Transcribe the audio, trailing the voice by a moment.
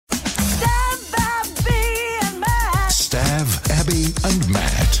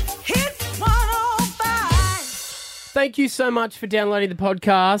thank you so much for downloading the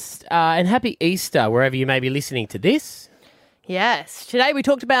podcast and happy Easter wherever you may be listening to this. Yes. Today we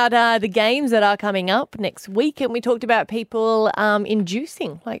talked about the games that are coming up next week, and we talked about people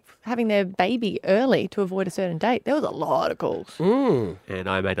inducing, like having their baby early to avoid a certain date. There was a lot of calls. And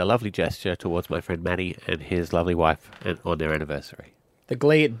I made a lovely gesture towards my friend Matty and his lovely wife on their anniversary. The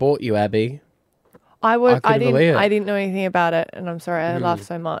glee it brought you, Abby. I couldn't believe it. didn't know anything about it, and I'm sorry I laughed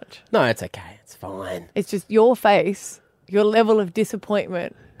so much. No, it's okay. It's fine. It's just your face, your level of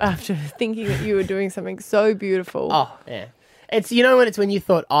disappointment after thinking that you were doing something so beautiful. Oh, yeah. It's, when you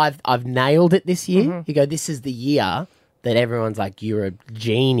thought, I've nailed it this year. You go, this is the year that everyone's like, you're a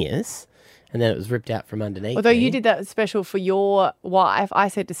genius. And then it was ripped out from underneath. Although me. you did that special for your wife, I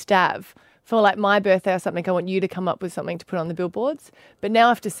said to Stav, for like my birthday or something, I want you to come up with something to put on the billboards. But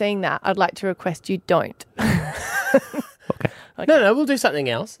now after seeing that, I'd like to request you don't. Okay. No, we'll do something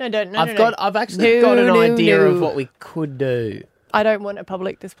else. No, don't. I've actually got an idea of what we could do. I don't want a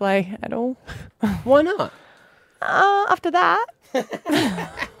public display at all. Why not? After that.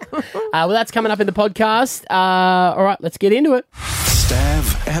 Well, that's coming up in the podcast. All right, let's get into it.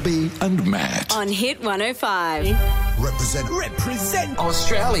 Stav, Abby and Matt. On Hit 105. Represent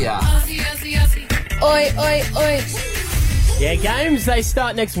Australia. Oi, oi, oi. Yeah, games, they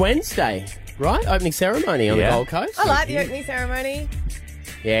start next Wednesday, right? Opening ceremony on the Gold Coast. I like the opening ceremony.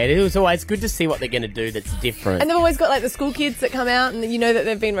 Yeah, it was always good to see what they're going to do that's different. And they've always got like the school kids that come out and you know that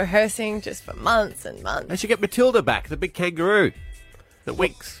they've been rehearsing just for months and months. They should get Matilda back, the big kangaroo that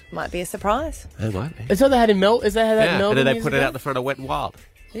winks. Might be a surprise. It might be. Is that they had in Melbourne? Is that how that in Melbourne? And then they years put it ago? out the front of Wet and Wild.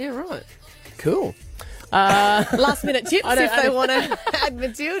 Yeah, right. Cool. Last minute tips if they want to add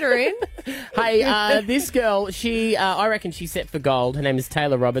Matilda in. Hey, this girl, I reckon she's set for gold. Her name is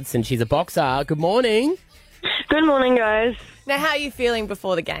Taylor Robertson. She's a boxer. Good morning. Good morning, guys. Now, how are you feeling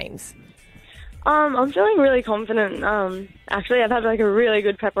before the games? I'm feeling really confident. Actually, I've had like a really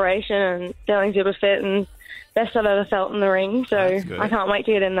good preparation and feeling super fit and best I've ever felt in the ring. So I can't wait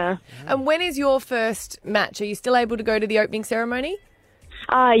to get in there. And when is your first match? Are you still able to go to the opening ceremony?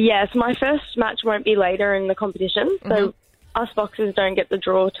 Yes, my first match won't be later in the competition. So us boxers don't get the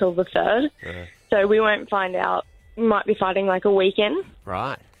draw till the 3rd. So we won't find out. We might be fighting like a weekend.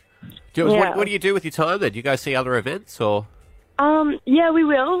 Right. What do you do with your time then? Do you go see other events or? Yeah, we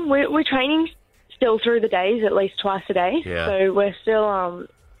will. We're training still through the days, at least twice a day. Yeah. So we're still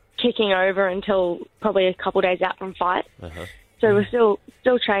kicking over until probably a couple days out from fight. So we're still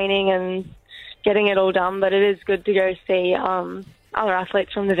training and getting it all done. But it is good to go see other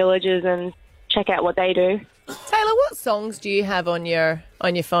athletes from the villages and check out what they do. Taylor, what songs do you have on your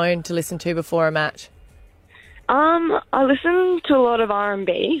phone to listen to before a match? I listen to a lot of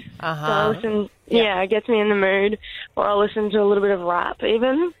R&B. So I listen, it gets me in the mood. Or I'll listen to a little bit of rap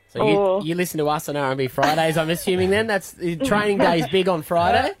even. So you listen to us on R&B Fridays, I'm assuming then? That's training day is big on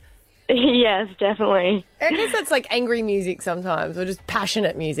Friday? Yes, definitely. I guess that's like angry music sometimes, or just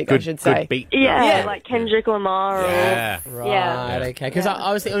passionate music, I should say. Good beat. Yeah, like Kendrick Lamar. Right, okay. Because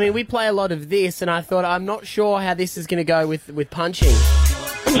I mean, we play a lot of this, and I thought, I'm not sure how this is going to go with punching.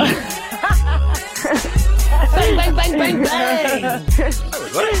 Bang, bang, bang, bang, bang. It's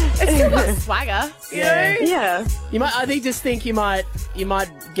still got swagger, you know? Yeah. You might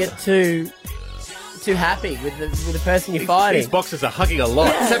get too happy with the person you're fighting. These boxers are hugging a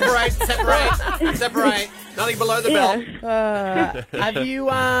lot. Separate. Nothing below the belt.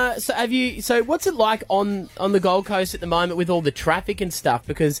 So what's it like on the Gold Coast at the moment with all the traffic and stuff?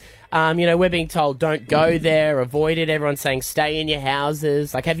 Because, we're being told don't go there, avoid it. Everyone's saying stay in your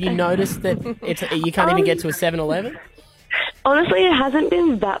houses. Like, have you noticed that you can't even get to a 7-Eleven? Honestly, it hasn't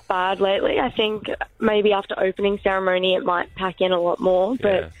been that bad lately. I think maybe after opening ceremony it might pack in a lot more.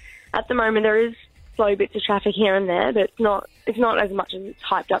 But at the moment there is slow bits of traffic here and there, but it's not as much as it's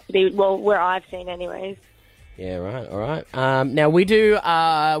hyped up to be, well, where I've seen anyways. Yeah, right, all right. Now,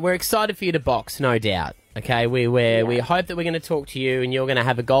 we're excited for you to box, no doubt, okay? We hope that we're going to talk to you and you're going to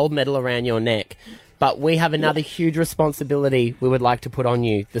have a gold medal around your neck, but we have another huge responsibility we would like to put on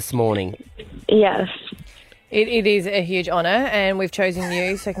you this morning. Yes. It is a huge honour, and we've chosen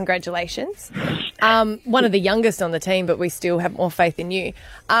you, so congratulations. One of the youngest on the team, but we still have more faith in you.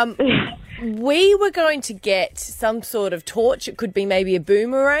 We were going to get some sort of torch. It could be maybe a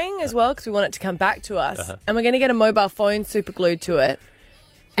boomerang as well, because we want it to come back to us. And we're going to get a mobile phone super glued to it.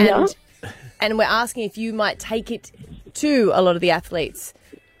 And we're asking if you might take it to a lot of the athletes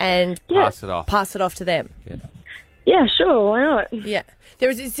and pass it off to them. Yeah, sure, why not? Yeah. There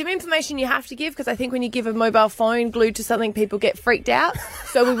is some information you have to give, because I think when you give a mobile phone glued to something, people get freaked out.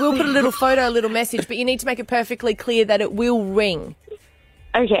 So we will put a little photo, a little message, but you need to make it perfectly clear that it will ring.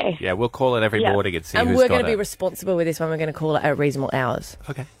 Okay. Yeah, we'll call it every Yeah. morning and see And who's we're got going to be it. responsible with this one. We're going to call it at reasonable hours.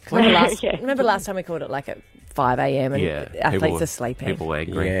 Okay. Okay. Remember last time we called it like at 5 a.m. and Yeah. athletes are sleeping. People were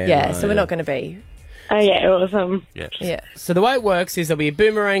angry. Yeah, so we're not going to be. Okay, awesome. Yeah. Yeah. So the way it works is there'll be a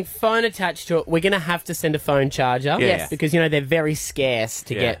boomerang phone attached to it. We're going to have to send a phone charger. Yes. Because, you know, they're very scarce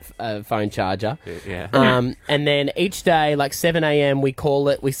to Yeah. get a phone charger. Yeah. And then each day, like 7 a.m., we call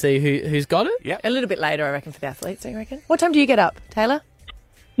it, we see who's got it. Yep. A little bit later, I reckon, for the athletes, don't you reckon? What time do you get up, Taylor?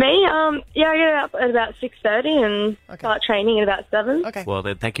 Me, I get up at about 6:30 and start training at about 7. Okay. Well,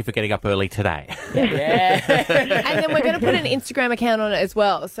 then thank you for getting up early today. Yeah. And then we're going to put an Instagram account on it as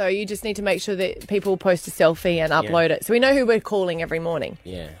well. So you just need to make sure that people post a selfie and upload it. So we know who we're calling every morning.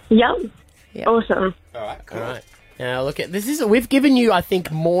 Yeah. Yep. Yeah. Awesome. All right, cool. All right. Now, look at this. We've given you, I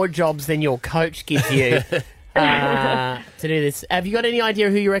think, more jobs than your coach gives you to do this. Have you got any idea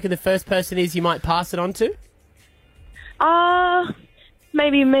who you reckon the first person is you might pass it on to?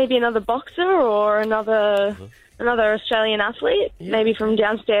 Maybe another boxer or another Australian athlete, maybe from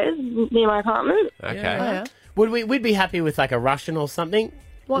downstairs near my apartment. Okay. Yeah. We'd be happy with like a Russian or something.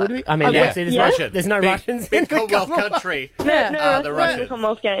 What? Would we? I mean, Okay. actually, there's, Yeah. there's no Big- Russians Big in the Commonwealth country. No, the the Russians.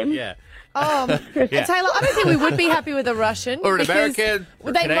 Commonwealth Games. Yeah. And Taylor, I don't think we would be happy with a Russian. Or an because American,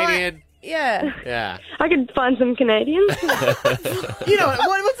 or they Canadian. Might, yeah. Yeah. I could find some Canadians. You know,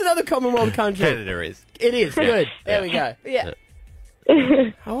 what's another Commonwealth country? Canada is. It is. Good. There we go. Yeah.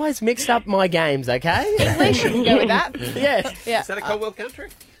 I always mixed up my games, okay? English, you can go with that. Yeah. Yeah. Is that a Commonwealth country?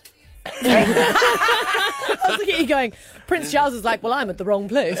 I was looking at you going, Prince Charles is like, well, I'm at the wrong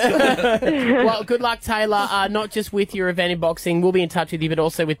place. Well, good luck, Taylor. Not just with your event in boxing. We'll be in touch with you, but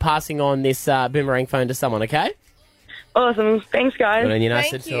also with passing on this boomerang phone to someone, okay? Awesome. Thanks, guys. Good on you,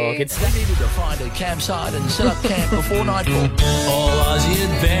 nice Thank to you. talk. It's We needed to find a campsite and set up camp before nightfall. All Aussie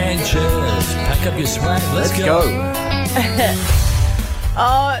adventures. Pack up your swag. Let's go.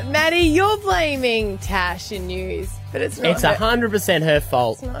 Oh, Maddie, you're blaming Tash in news, but it's not. It's 100% her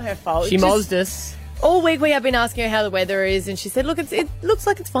fault. It's not her fault. She It's just- mozzed us. All week we have been asking her how the weather is, and she said, "Look, it looks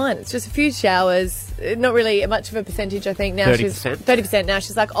like it's fine. It's just a few showers. Not really much of a percentage, I think." Now 30%? 30%. Now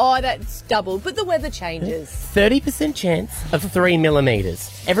she's like, "Oh, that's doubled, but the weather changes." 30% chance of 3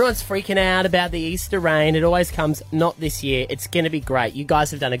 millimetres. Everyone's freaking out about the Easter rain. It always comes. Not this year. It's going to be great. You guys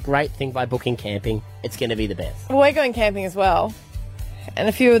have done a great thing by booking camping. It's going to be the best. Well, we're going camping as well, and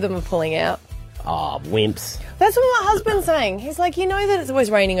a few of them are pulling out. Oh, wimps. That's what my husband's saying. He's like, you know that it's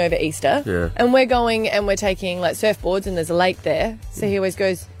always raining over Easter, and we're going and we're taking like surfboards, and there's a lake there. So he always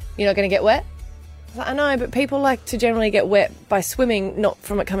goes, "You're not going to get wet." I was like, I know, but people like to generally get wet by swimming, not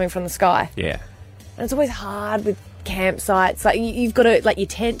from it coming from the sky. Yeah. And it's always hard with campsites. Like you've got to, like your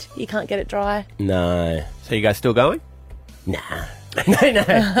tent, you can't get it dry. No. So you guys still going? Nah. No.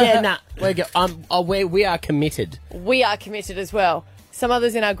 Yeah, nah. We are committed. We are committed as well. Some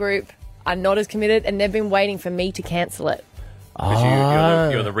others in our group are not as committed, and they've been waiting for me to cancel it.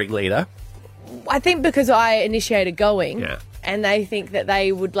 Because you're the ringleader. I think because I initiated going, Yeah. and they think that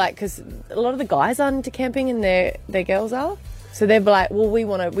they would like, because a lot of the guys aren't into camping and their girls are. So they're like, well, we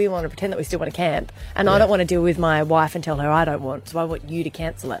want to pretend that we still want to camp, and I don't want to deal with my wife and tell her I don't want, so I want you to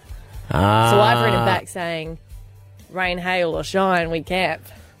cancel it. So I've written back saying, rain, hail or shine, we camp.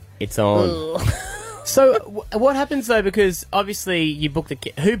 It's on. So what happens though? Because obviously you booked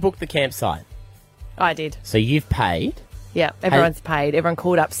who booked the campsite? I did. So you've paid. Yeah, everyone's paid. Everyone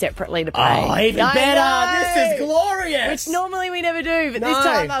called up separately to pay. Oh, even I better! know! This is glorious. Which normally we never do, but No. this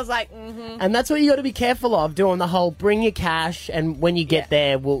time I was like, And that's what you got to be careful of, doing the whole bring your cash, and when you get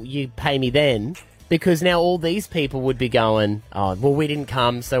there, will you pay me then? Because now all these people would be going, oh, well, we didn't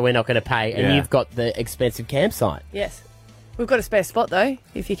come, so we're not going to pay, and Yeah. you've got the expensive campsite. yes. We've got a spare spot though,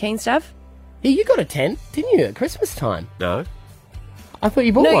 if you're keen, Stav. Yeah, you got a tent, didn't you, at Christmas time? No. I thought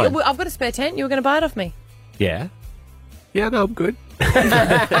you bought No, one. I've got a spare tent. You were going to buy it off me. Yeah. Yeah, no, I'm good. It's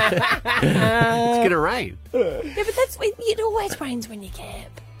going to rain. Yeah, but it always rains when you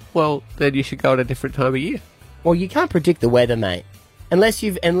camp. Well, then you should go at a different time of year. Well, you can't predict the weather, mate. Unless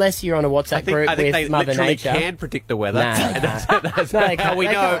you're on a WhatsApp group I think with they Mother literally Nature. can predict the weather. No, And that's No, they how can't. we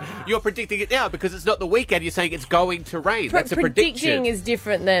They know can't. you're predicting it now because it's not the weekend. You're saying it's going to rain. That's a prediction. Predicting is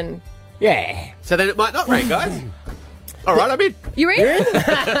different than... Yeah. So then it might not rain, guys. All right, I'm in. You're in?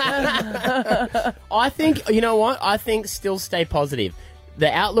 I think, you know what? I think still stay positive.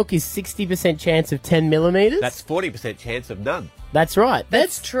 The outlook is 60% chance of 10 millimetres. That's 40% chance of none. That's right.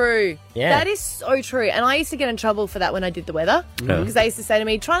 That's true. Yeah. That is so true. And I used to get in trouble for that when I did the weather. Because they used to say to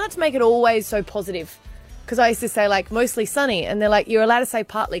me, try not to make it always so positive. Because I used to say, like, mostly sunny. And they're like, you're allowed to say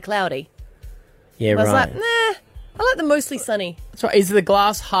partly cloudy. Yeah, And I was right. like, nah, I like the mostly sunny. That's right. Is the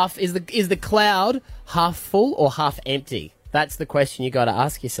glass half, is the cloud half full or half empty? That's the question you got to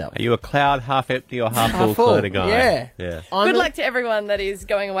ask yourself. Are you a cloud, half empty or half full kind of guy? Yeah. Yeah. Good luck to everyone that is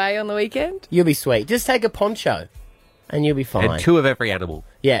going away on the weekend. You'll be sweet. Just take a poncho and you'll be fine. And 2 of every animal.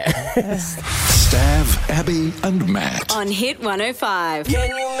 Yeah. Stav, Abby, and Matt. On Hit 105. Can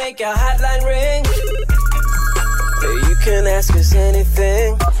you make a hotline ring? You can ask us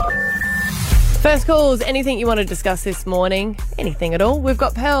anything. First calls, anything you want to discuss this morning? Anything at all? We've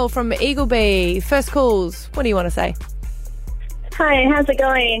got Pearl from Eagleby. First calls, what do you want to say? Hi, how's it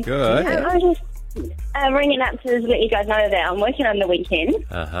going? Good. I was just ringing up to let you guys know that I'm working on the weekend.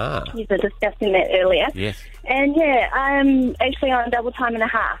 Uh-huh. You were discussing that earlier. Yes. And yeah, I'm actually on double time and a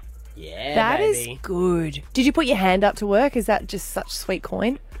half. Yeah, That is baby. good. Did you put your hand up to work? Is that just such sweet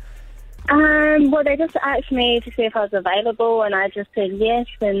coin? Well, they just asked me to see if I was available, and I just said yes,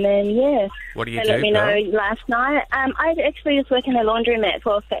 and then, yeah. What do you They do, let me know Pearl? last night. I actually just work in a laundromat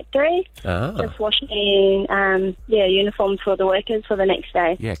for a factory, just washing, uniforms for the workers for the next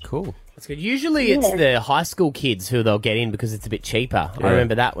day. Yeah, cool. That's good. Usually it's the high school kids who they'll get in because it's a bit cheaper. Yeah. I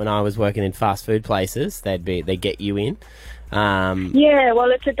remember that when I was working in fast food places, they get you in. Yeah, well,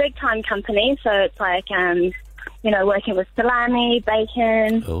 it's a big time company, so it's like, working with salami,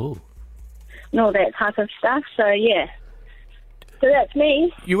 bacon, Oh. and all that type of stuff. So, yeah. So that's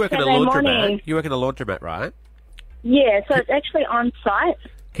me. You work in a Saturday laundromat. morning. You work in a laundromat, right? Yeah, so it's actually on site.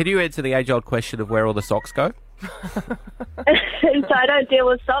 Can you answer the age-old question of where all the socks go? So I don't deal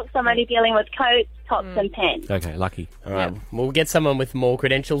with socks. I'm only dealing with coats, tops, and pants. Okay, lucky. All right, we'll get someone with more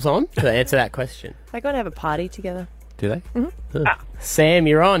credentials on to answer that question. They're going to have a party together. Do they? Sam,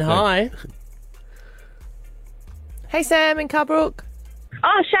 you're on. Hi. Hey, Sam in Carbrook.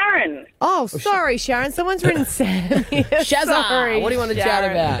 Oh, Sharon. Oh, sorry, Sharon. Someone's written Sam here. Shazza, Sorry, what do you want to chat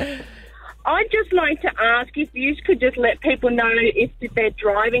Sharon. about? I'd just like to ask if you could just let people know if they're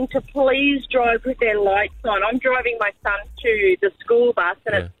driving to please drive with their lights on. I'm driving my son to the school bus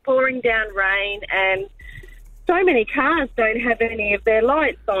and it's pouring down rain and so many cars don't have any of their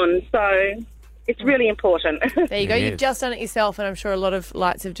lights on, so it's really important. There you go. Yes. You've just done it yourself, and I'm sure a lot of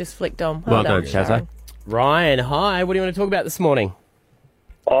lights have just flicked on. Well done, Sharon. Shazza. Ryan, hi. What do you want to talk about this morning?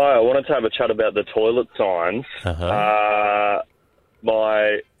 I wanted to have a chat about the toilet signs.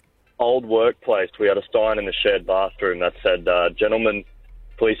 My old workplace, we had a sign in the shared bathroom that said, "Gentlemen,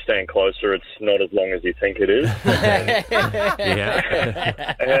 please stand closer. It's not as long as you think it is."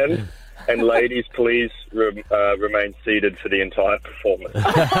 Yeah. and ladies, please remain seated for the entire performance.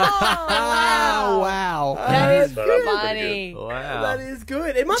 Oh, wow. That is So that was pretty funny. Wow. That is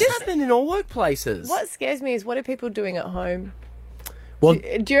good. It must happen in all workplaces. What scares me is what are people doing at home? Well,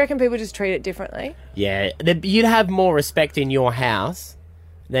 Do you reckon people just treat it differently? yeah, you'd have more respect in your house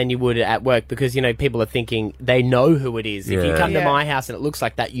than you would at work because, people are thinking they know who it is. If you Yeah. come to Yeah. my house and it looks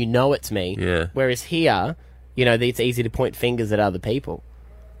like that, you know it's me. Yeah. Whereas here, it's easy to point fingers at other people.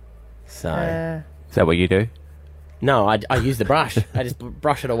 So, Is that what you do? no, I use the brush. I just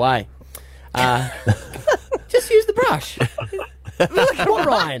brush it away. Just use the brush. Look at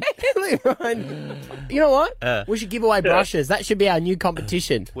Ryan. Look at Ryan. You know what? We should give away brushes. That should be our new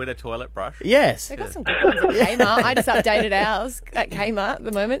competition. With a toilet brush? Yes. They've got some good ones at Kmart. I just updated ours at Kmart at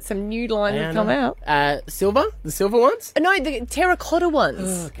the moment. Some new lines have come out. Silver? The silver ones? No, the terracotta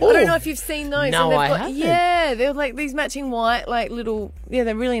ones. I Oh. don't know if you've seen those. No, And they've I got, haven't. yeah, they're like these matching white, like little. Yeah,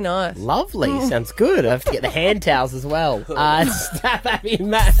 they're really nice. Lovely. Sounds good. I have to get the hand towels as well. Stav, Abby, and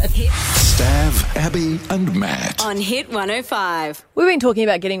Matt. Stav, Abby, and Matt. On Hit 105. We've been talking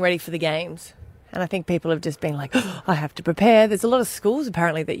about getting ready for the games. And I think people have just been like, I have to prepare. There's a lot of schools,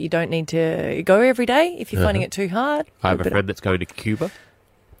 apparently, that you don't need to go every day if you're finding it too hard. I have a friend that's going to Cuba.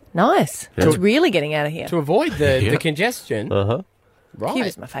 Nice. It's really getting out of here. To avoid the congestion. Uh-huh. Right.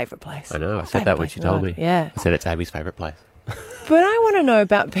 Cuba's my favourite place. I know, I My said that when favourite she place in told the me. world. Yeah. I said it's Abby's favourite place. But I want to know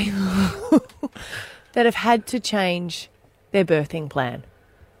about people that have had to change their birthing plan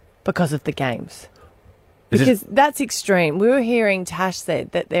because of the games. Because that's extreme. We were hearing Tash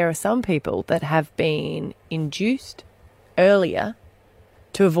said that there are some people that have been induced earlier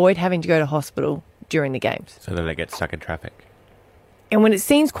to avoid having to go to hospital during the games. So then they get stuck in traffic. And when it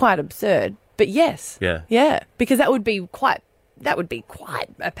seems quite absurd, but yes. Yeah. Yeah, because that would be quite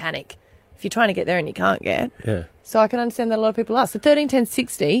a panic if you're trying to get there and you can't get. Yeah. So I can understand that a lot of people are. So 13, 10,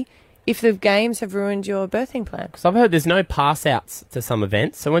 60, if the games have ruined your birthing plan. So I've heard there's no pass outs to some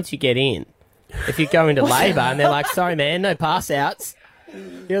events. So once you get in, if you go into labour and they're like, sorry, man, no pass outs,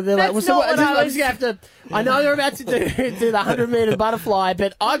 Yeah, they're like, That's well, so not what, what I I'm was- just going to have to... I know they're about to do the 100-metre butterfly,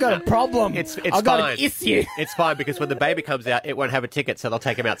 but I got a problem. It's I got fine. an issue. It's fine because when the baby comes out, it won't have a ticket, so they'll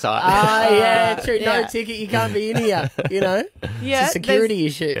take him outside. Yeah, true. No Yeah. ticket, you can't be in here, you know? Yeah, It's a security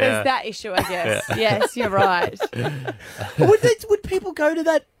issue. There's that issue, I guess. Yes, you're right. Would people go to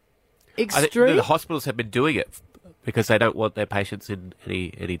that I think extreme? the hospitals have been doing it because they don't want their patients in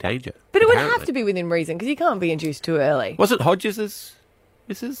any danger. But it would apparently. have to be within reason because you can't be induced too early. Wasn't Hodges'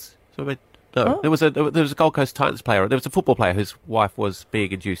 missus? So no, there was a Gold Coast Titans player. There was a football player whose wife was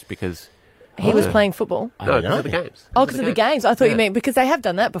being induced because He was playing football. I don't because know. of the games. Oh, because of the games. I thought you Yeah. meant because they have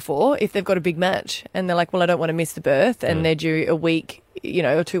done that before. If they've got a big match and they're like, well, I don't want to miss the birth and they're due a week,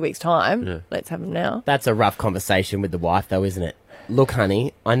 or 2 weeks' time, let's have them now. That's a rough conversation with the wife, though, isn't it? Look,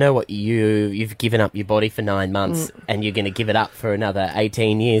 honey, I know what you've given up your body for 9 months and you're going to give it up for another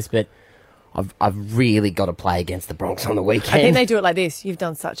 18 years, but I've really got to play against the Bronx on the weekend. I think they do it like this. You've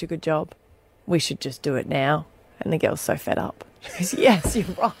done such a good job. We should just do it now. And the girl's so fed up. She goes, yes, you're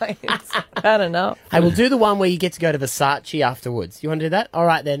right. It's bad enough. Hey, we'll do the one where you get to go to Versace afterwards. You want to do that? All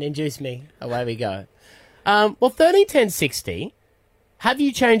right, then, induce me. Away we go. Well, 13, 10, 60. Have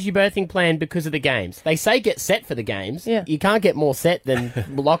you changed your birthing plan because of the games? They say get set for the games. Yeah. You can't get more set than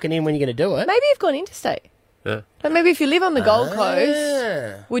locking in when you're going to do it. Maybe you've gone interstate. Yeah. Like maybe if you live on the Gold Ah.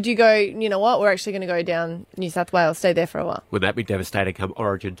 Coast, would you go, you know what, we're actually going to go down New South Wales, stay there for a while? Wouldn't that be devastating come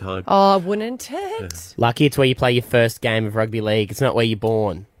Origin time? Oh, wouldn't it? Lucky it's where you play your first game of rugby league. It's not where you're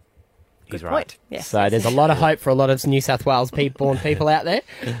born. He's right. Point. Yes. So there's a lot of hope for a lot of New South Wales born people out there.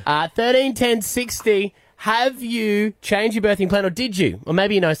 13, 10, 60. Have you changed your birthing plan or did you? Or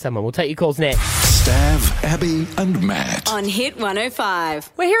maybe you know someone. We'll take your calls next. Stav, Abby, and Matt. On Hit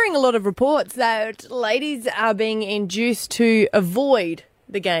 105. We're hearing a lot of reports that ladies are being induced to avoid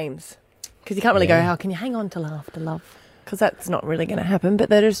the games. Because you can't really go, how can you hang on till after love? Because that's not really going to happen. But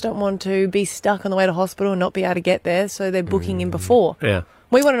they just don't want to be stuck on the way to hospital and not be able to get there. So they're booking in before. Yeah.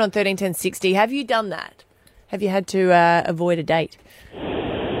 We want it on 13, 10, 60. Have you done that? Have you had to avoid a date?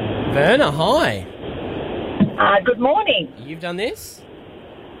 Verna, hi. Good morning. You've done this?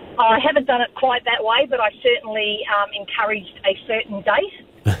 I haven't done it quite that way, but I certainly encouraged a certain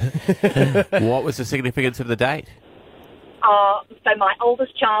date. What was the significance of the date? So my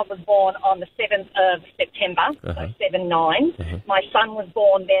oldest child was born on the 7th of September, so 7/9. My son was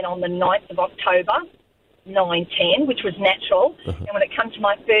born then on the 9th of October, 9/10, which was natural. And when it comes to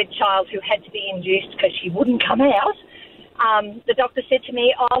my third child, who had to be induced because she wouldn't come out, the doctor said to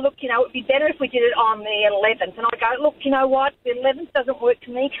me, oh, look, it would be better if we did it on the 11th. And I go, look, you know what? The 11th doesn't work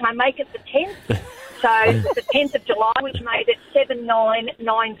for me. Can I make it the 10th? So the 10th of July, which made it 7/9,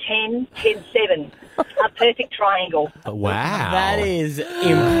 9/10, 10/7. A perfect triangle. Wow. That is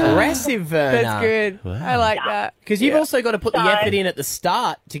impressive, Verna. That's good. I like that. Because you've also got to put the So- effort in at the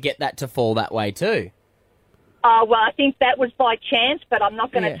start to get that to fall that way too. Well, I think that was by chance, but I'm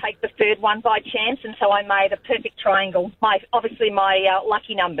not going to take the third one by chance, and so I made a perfect triangle. Obviously, my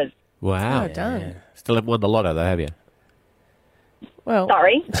lucky numbers. Wow. Well done. Still haven't won the lotto, though, have you? Well,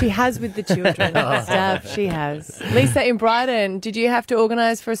 Sorry? she has with the children. Stav, she has. Lisa in Brighton, did you have to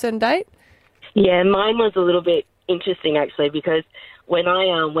organise for a certain date? Yeah, mine was a little bit interesting, actually, because when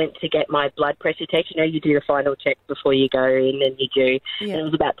I went to get my blood pressure check, you do your final check before you go in, and you do. Yeah. And it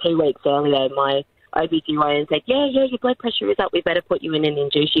was about 2 weeks earlier, my OBGYN said, yeah, your blood pressure is up. We better put you in and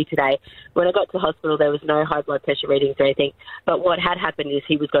induce you today. When I got to hospital, there was no high blood pressure readings or anything. But what had happened is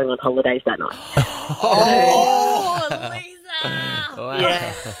he was going on holidays that night. Oh, Lisa!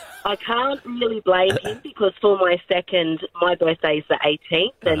 Yeah. I can't really blame him because for my birthday is the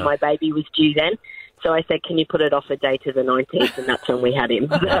 18th and my baby was due then. So I said, can you put it off a day to the 19th? And that's when we had him.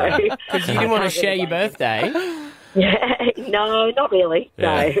 Because you didn't want to share your birthday. Yeah, no, not really.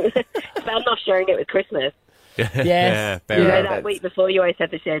 Yeah. No. It's bad enough sharing it with Christmas. Yeah, fair You know, enough. that week before you always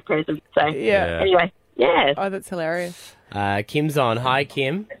have the shared present. So, Yeah. anyway, yeah. Oh, that's hilarious. Kim's on. Hi,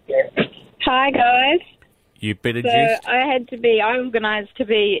 Kim. Hi, guys. You've been So induced? I organised to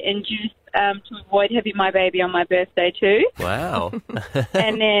be induced to avoid having my baby on my birthday too. Wow.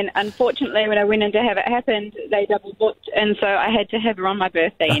 And then, unfortunately, when I went in to have it happen, they double booked, and so I had to have her on my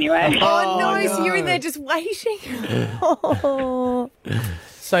birthday anyway. Oh, no, so you're in there just waiting. Oh.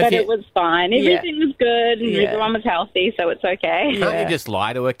 So But it was fine. Everything was good, and Yeah. everyone was healthy, so it's okay. Can't you just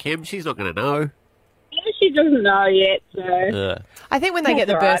lie to her, Kim? She's not going to know. She doesn't know yet, so... I think when they get That's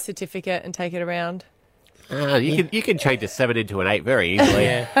the all birth right. certificate and take it around. You can change a 7 into an 8 very easily.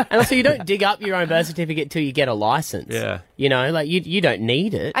 Yeah. And also, you don't dig up your own birth certificate till you get a license. Yeah. You don't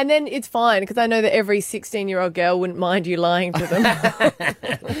need it. And then it's fine, because I know that every 16-year-old girl wouldn't mind you lying to them.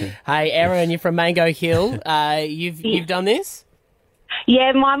 Hey, Erin, you're from Mango Hill. You've done this?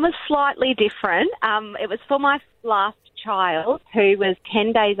 Yeah, mine was slightly different. It was for my last child, who was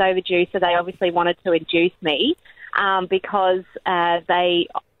 10 days overdue, so they obviously wanted to induce me because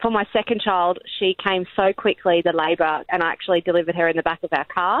for my second child, she came so quickly, the labour, and I actually delivered her in the back of our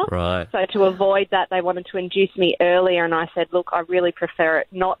car. Right. So to avoid that, they wanted to induce me earlier, and I said, look, I really prefer it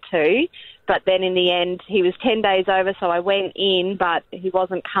not to. But then in the end, he was 10 days over, so I went in, but he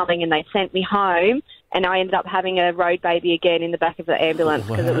wasn't coming, and they sent me home, and I ended up having a road baby again in the back of the ambulance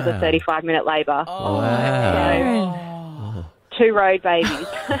because it was a 35-minute labour. Oh, wow. So, 2 road babies.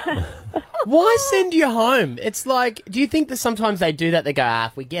 Why send you home? It's like, do you think that sometimes they do that? They go,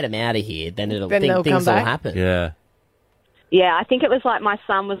 if we get him out of here, then they'll things come will back. happen. Yeah. Yeah, I think it was like my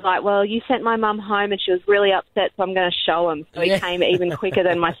son was like, well, you sent my mum home and she was really upset, so I'm going to show him. So he came even quicker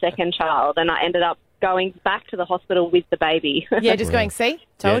than my second child, and I ended up going back to the hospital with the baby. Yeah, just going, see?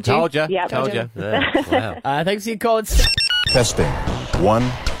 Told you. Told you. Yeah, Told you. Yeah. Wow. Thanks for your call. Testing.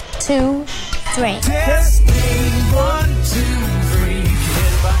 1, 2, 3. Testing 1, 2, 3.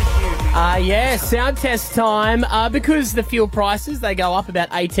 Yeah, sound test time. Because the fuel prices, they go up about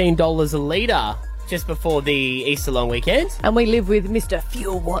 $18 a litre just before the Easter long weekend. And we live with Mr.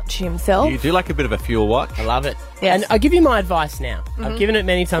 Fuel Watch himself. You do like a bit of a fuel watch. I love it. Yes. And I'll give you my advice now. I've given it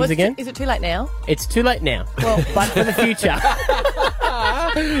many times again. Is it too late now? It's too late now. Well, but for the future.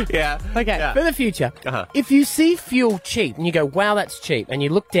 Yeah. Okay. Yeah. For the future. Uh-huh. If you see fuel cheap and you go, wow, that's cheap, and you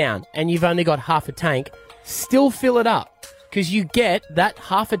look down and you've only got half a tank, still fill it up. Because you get that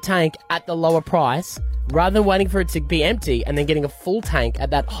half a tank at the lower price rather than waiting for it to be empty and then getting a full tank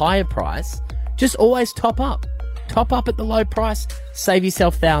at that higher price. Just always top up. Top up at the low price. Save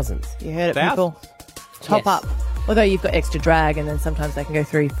yourself thousands. You heard it, Thousands? people. Top up. Although you've got extra drag and then sometimes they can go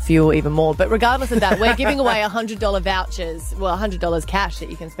through fuel even more. But regardless of that, we're giving away $100 vouchers, well, $100 cash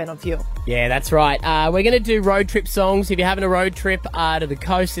that you can spend on fuel. Yeah, that's right. We're going to do road trip songs. If you're having a road trip to the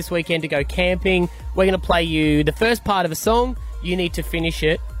coast this weekend to go camping, we're going to play you the first part of a song. You need to finish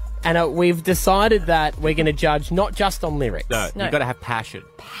it. And we've decided that we're going to judge not just on lyrics. No, you've got to have passion.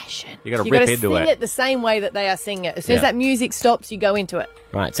 Passion. You've got to You've rip got to into sing it. it the same way that they are singing it. As soon as that music stops, you go into it.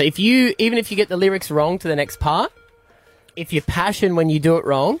 Right, so even if you get the lyrics wrong to the next part, if you're passion when you do it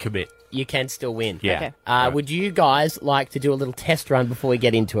wrong, Commit. you can still win. Yeah. Okay. Would you guys like to do a little test run before we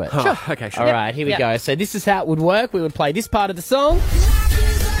get into it? Sure. Okay, sure. All right, here we go. So this is how it would work. We would play this part of the song.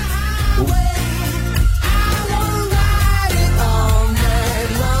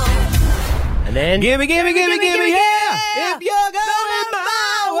 And then... Gimme, yeah! If you're going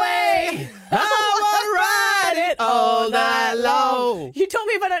my way, I will ride it all night long. You told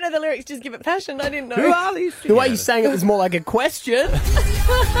me if I don't know the lyrics, just give it passion. I didn't know. Who are these? The way you sang it was more like a question.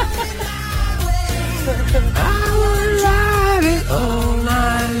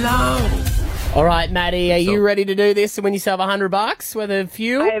 All right, Matty, are you ready to do this and win yourself $100 worth of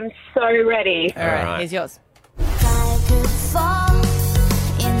fuel? I am so ready. All right, here's yours. I could fall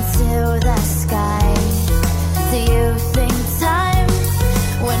into the sky. Do you think time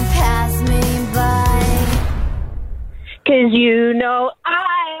would pass me by? 'Cause you know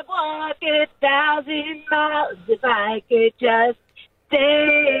I'd walk 1,000 miles if I could just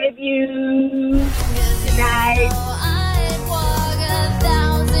save you tonight. I'd walk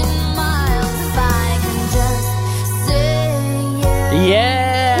 1,000 miles if I can just see you.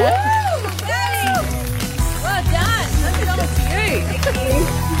 Yeah. Well done. $100 to you.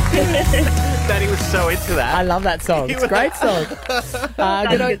 Daddy was so into that. I love that song. It's a great song.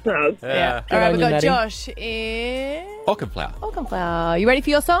 Good song. Yeah. All right, on we've you, got Matty. Josh in Auchenflower. Auchenflower. You ready for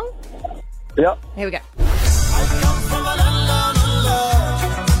your song? Yep. Here we go.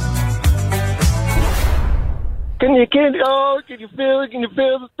 Can you feel it? Can you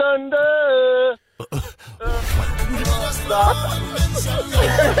feel the thunder?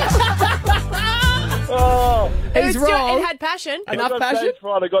 Oh, He's wrong. It had passion. Enough I got passion? stage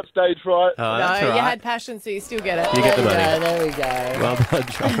fright. I got stage fright. Oh, No, that's all you right. had passion, so you still get it. You get the money. There we go. Well done,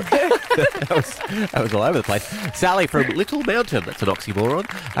 John. that was all over the place. Sally from Little Mountain. That's an oxymoron.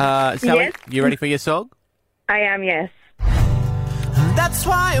 Sally, Yes? you ready for your song? I am, yes. That's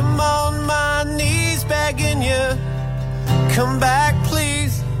why I'm on my knees begging you, come back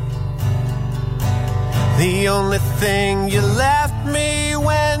please. The only thing you left me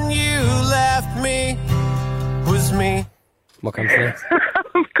when you left me was me. What comes next?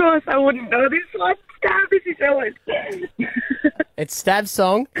 Of course, I wouldn't know this one. Stav, this is always. It's Stav's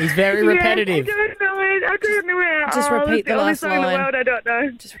song. He's very repetitive. I don't know it. I don't know it. Just repeat the only last song in the line. world I don't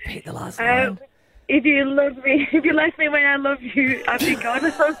know. Just repeat the last line. If you love me, if you left me when I love you, I'd be gone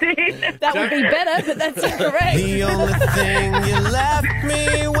or something. That would be better, but that's incorrect. The only thing you left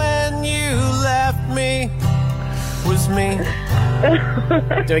me when you left me was me.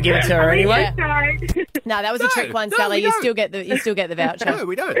 Do we give it to her anyway? No, that was a trick one, Sally. You still get the voucher. No,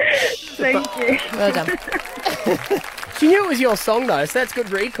 we don't. Thank you. Well done. She knew it was your song, though, so that's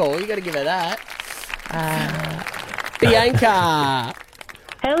good recall. You got to give her that. Bianca.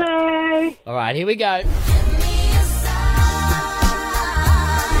 Hello. All right, here we go.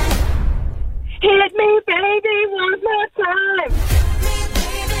 Hit me, baby, one more time.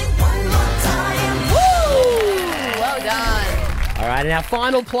 Well done. All right, and our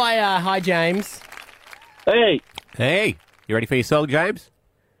final player. Hi, James. Hey, Hey, you ready for your song, James?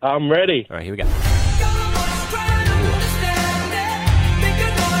 I'm ready. All right, here we go.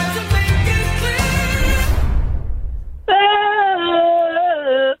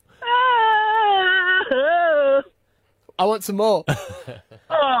 I want some more.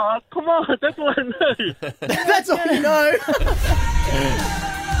 Oh, come on, that's what I know. That's all you know.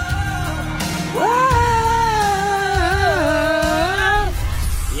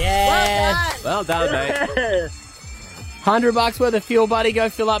 Yeah. Well done, mate. $100 worth of fuel, buddy. Go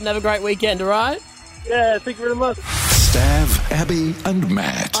fill up and have a great weekend, all right? Yeah, thank you very much. Stav, Abby, and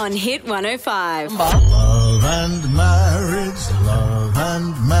Matt. On Hit 105. Love and marriage, love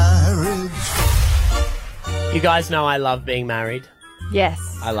and marriage. You guys know I love being married. Yes.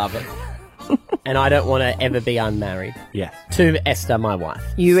 I love it. And I don't want to ever be unmarried. Yes. To Esther, my wife.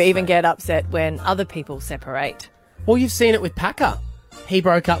 You even get upset when other people separate. Well, you've seen it with Packer. He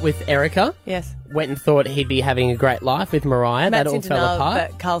broke up with Erica. Yes. Went and thought he'd be having a great life with Mariah. Matt's that all into fell now apart.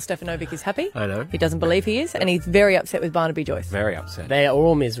 that Carl Stefanovic is happy. I know. He doesn't believe he is, and he's very upset with Barnaby Joyce. Very upset. They are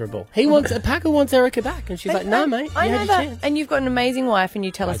all miserable. Packer wants Erica back, and she's like, "No, mate, I you know had your that. chance." And you've got an amazing wife, and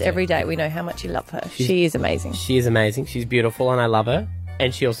you tell us do. every day we know how much you love her. She is amazing. She is amazing. She's beautiful, and I love her.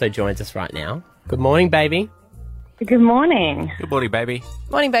 And she also joins us right now. Good morning, baby. Good morning. Good morning, baby.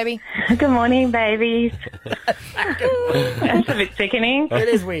 Morning, baby. Good morning, babies. That's a bit sickening. It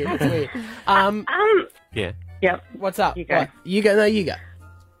is weird. It's weird. Yeah. Yep. What's up? You go. What? You go. No, you go.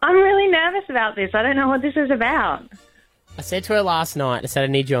 I'm really nervous about this. I don't know what this is about. I said to her last night, I said, I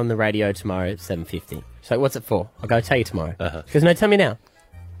need you on the radio tomorrow at 7:50. She's like, what's it for? I'll go tell you tomorrow. She goes, no, tell me now.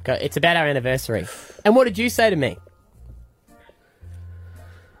 Go, it's about our anniversary. And what did you say to me?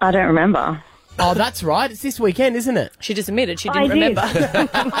 I don't remember. Oh, that's right. It's this weekend, isn't it? She just admitted she I didn't did. remember.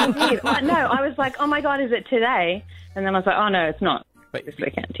 I did. No, I was like, oh my God, is it today? And then I was like, oh no, it's not. But this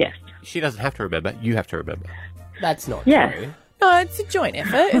weekend, yes. She doesn't have to remember. You have to remember. That's not Yeah. true. No, it's a joint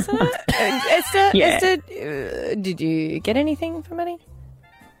effort, isn't it? Esther, Yeah. Esther, did you get anything from Matty?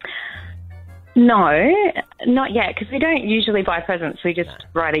 No, not yet, because we don't usually buy presents. We just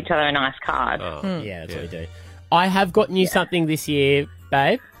write each other a nice card. Yeah, that's what we do. I have gotten you something this year,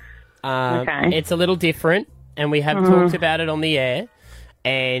 babe. Okay. It's a little different, and we have talked about it on the air,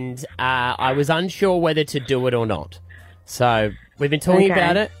 and I was unsure whether to do it or not. So we've been talking Okay.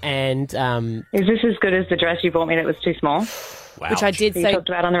 about it, and Is this as good as the dress you bought me that was too small? Wow. Which I did That you say. talked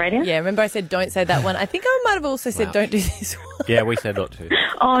about on the radio? Yeah, remember I said don't say that one. I think I might have also said don't do this one. Yeah, we said not to.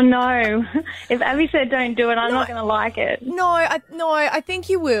 Oh no! If Abby said don't do it, I'm not going to like it. No, I think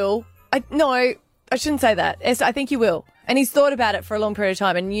you will. I shouldn't say that. Esther, I think you will. And he's thought about it for a long period of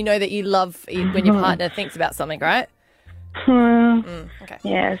time, and you know that you love it when your partner thinks about something, right? Okay.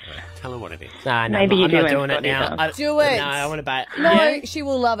 Yes. Tell her what it is. no, Maybe you I'm do not it, doing it Scotty, now. though. Do it. No, I want to buy it. No, Yeah? she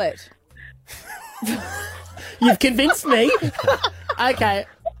will love it. You've convinced me. Okay,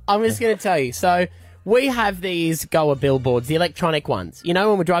 I'm just going to tell you. So we have these goer billboards, the electronic ones. You know,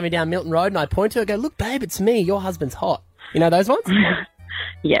 when we're driving down Milton Road and I point to her, I go, look, babe, it's me. Your husband's hot. You know those ones?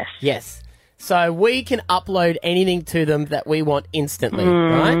 Yes. Yes. So we can upload anything to them that we want instantly,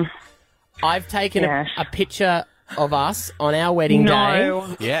 right? I've taken Yes. a picture of us on our wedding No.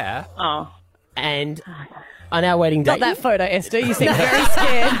 day. Yeah. Oh. And on our wedding day. Not that photo, Esther. You seem very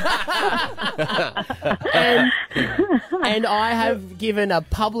scared. And I have given a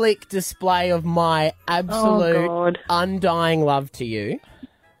public display of my absolute God. undying love to you.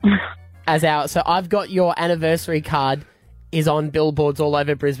 So I've got your anniversary card is on billboards all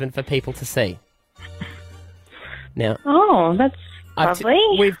over Brisbane for people to see. Now, Oh, that's lovely.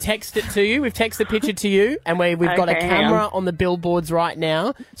 we've texted to you. We've texted the picture to you, and we've got a Okay, hang camera on the billboards right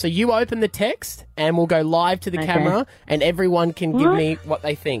now. So you open the text, and we'll go live to the camera, and everyone can give me what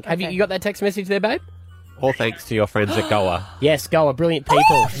they think. Have you got that text message there, babe? All thanks to your friends at Goa. Yes, Goa, brilliant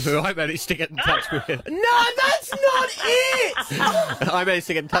people. Who I managed to get in touch with. No, that's not it! I managed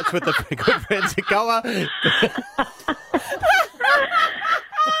to get in touch with the good friends at Goa.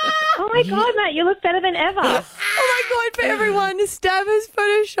 Oh my God, Matt, you look better than ever. Oh my God, for everyone, Stav has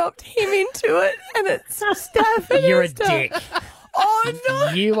photoshopped him into it, and it's Stav and You're a Esther. dick. Oh no!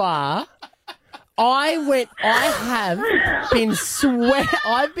 You are. I have been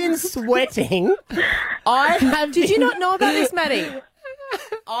I've been sweating. Did you not know about this, Matty?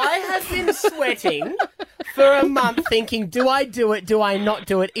 I have been sweating for a month thinking, do I do it? Do I not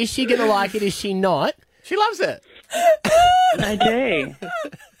do it? Is she going to like it? Is she not? She loves it. I do.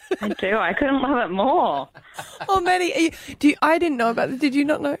 I couldn't love it more. Oh, Matty, I didn't know about this. Did you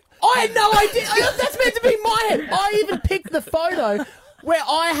not know? I had no idea. That's meant to be my head. I even picked the photo where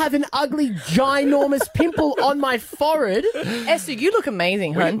I have an ugly, ginormous pimple on my forehead. Esther, you look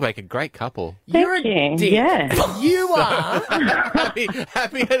amazing, We hon. make a great couple. You're a you. dick. Yeah. You are.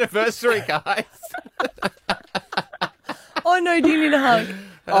 Happy anniversary, guys. Oh, no, do you need a hug?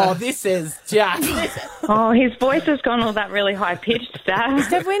 Oh, this is just... Oh, his voice has gone all that really high-pitched, Stav.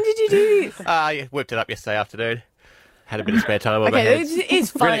 Steph, when did you do this? Yeah, whipped it up yesterday afternoon. Had a bit of spare time on my Okay, hands.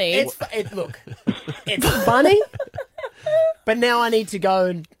 it's funny. Look, it's funny, but now I need to go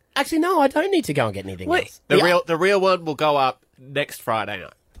and... Actually, no, I don't need to go and get anything else. The real one will go up next Friday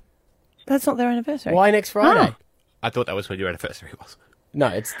night. That's not their anniversary. Why next Friday? I thought that was when your anniversary was. No,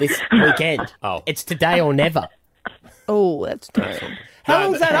 it's this weekend. Oh. It's today or never. Oh, that's terrible. How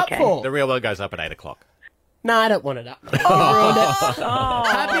long's that up for? The real one goes up at 8 o'clock. No, I don't want it up.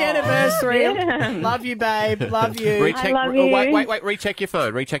 Happy anniversary. Love you, babe. Love you. Recheck. love you. Wait. Recheck your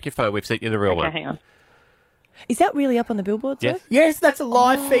phone. Recheck your phone. We've sent you the real one. Hang on. Is that really up on the billboard, Yes. Steph? Yes, that's a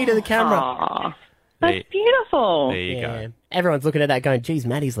live feed of the camera. Oh, There- that's beautiful. There you Yeah. go. Everyone's looking at that going, geez,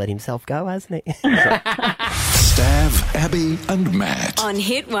 Matty's let himself go, hasn't he? Stav, Abby, and Matt. On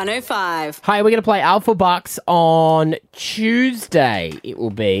Hit 105. Hi, we're going to play Alpha Bucks on Tuesday. It will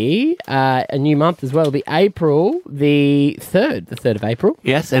be a new month as well. It'll be April the 3rd, the 3rd of April.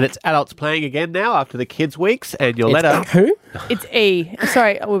 Yes, and it's adults playing again now after the kids' weeks, and your letter. Who? It's E.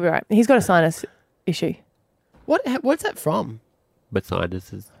 Sorry, we'll be right. He's got a sinus issue. What's that from? But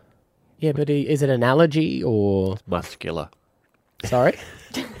sinus is Yeah, but is it an allergy or... muscular. Sorry?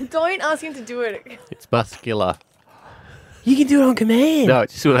 Don't ask him to do it. It's muscular. You can do it on command. No,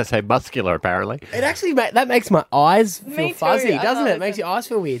 it's just when I say muscular, apparently. It actually that makes my eyes feel Me too. fuzzy, I doesn't know, it? It makes your eyes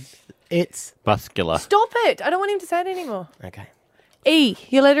feel weird. It's... Muscular. Stop it. I don't want him to say it anymore. Okay. E.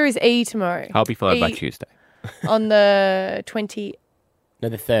 Your letter is E tomorrow. I'll be fine by E Tuesday. on the 23rd. No,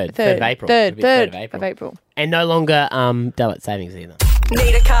 the 3rd. 3rd of April. 3rd, It'll be 3rd of April. And no longer daylight savings either.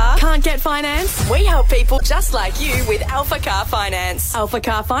 Need a car? Can't get finance? We help people just like you with Alpha Car Finance.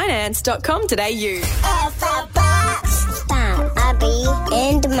 alphacarfinance.com.au. Alpha Bucks. Stav, Abby,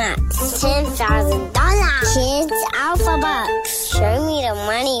 and Matt. $10,000. Kids Alpha Bucks. Show me the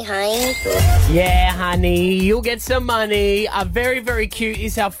money, honey. Yeah, honey, you'll get some money. Very, very cute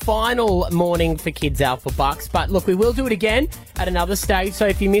is our final morning for Kids Alpha Bucks. But look, we will do it again at another stage. So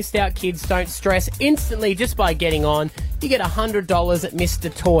if you missed out, kids, don't stress. Instantly, just by getting on, you get $100 at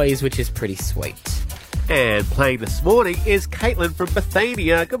Mr. Toys, which is pretty sweet. And playing this morning is Caitlin from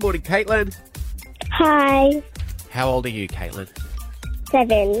Bethania. Good morning, Caitlin. Hi, How old are you, Caitlin?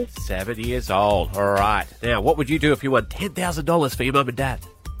 7. 7 years old. All right. Now, what would you do if you won $10,000 for your mum and dad?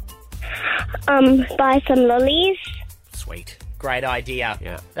 Buy some lollies. Sweet. Great idea.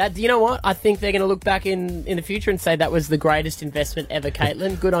 Yeah. You know what? I think they're going to look back in the future and say that was the greatest investment ever,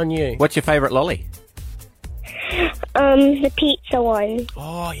 Caitlin. Good on you. What's your favourite lolly? The pizza one.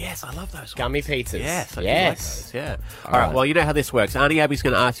 Oh, yes, I love those. Gummy pizzas. Yes, I do Yes. like those, yeah. All right, well, you know how this works. Auntie Abby's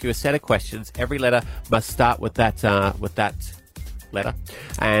going to ask you a set of questions. Every letter must start with that letter.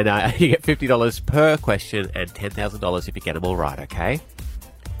 And you get $50 per question and $10,000 if you get them all right, okay?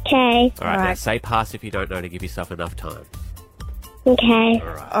 Okay. All right, now say pass if you don't know to give yourself enough time. Okay.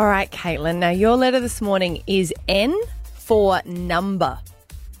 All right, Caitlin. Now, your letter this morning is N for number.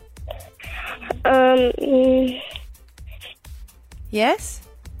 Yes?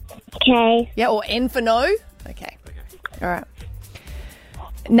 Okay. Yeah, or N for no? Okay. All right.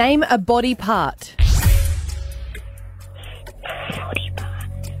 Name a body part.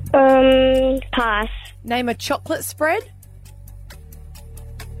 Pass. Name a chocolate spread.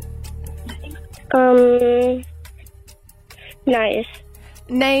 Nose.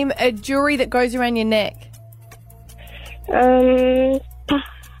 Name a jewelry that goes around your neck.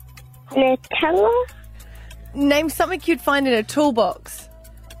 Nutella. Name something you'd find in a toolbox.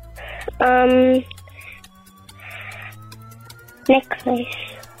 Necklace.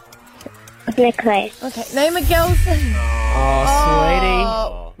 Necklace. Okay. Name a girl's.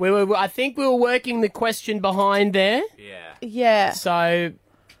 Oh, sweetie. I think we were working the question behind there. Yeah. So,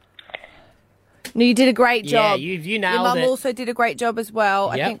 No, you did a great yeah, job. you Your nailed mum it. also did a great job as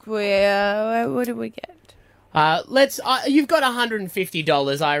well. Yep. I think we're. What did we get? You've got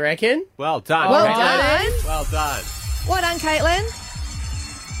 $150, I reckon. Well done. Well Caitlin. done. Well done. Well done, Caitlin.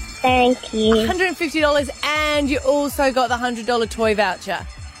 Thank you. $150, and you also got the $100 toy voucher.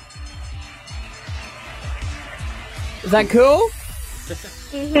 Is that cool?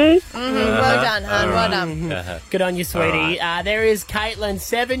 Well done, hon. Well done. Good on you, sweetie. There is Caitlin,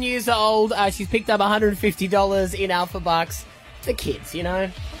 7 years old. She's picked up $150 in Alpha Bucks. The kids, you know.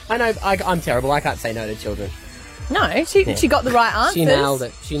 I know I'm terrible. I can't say no to children. No, she got the right answers. She nailed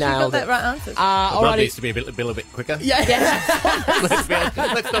it. She nailed got that right answers. Mum needs to be a little bit quicker. Let's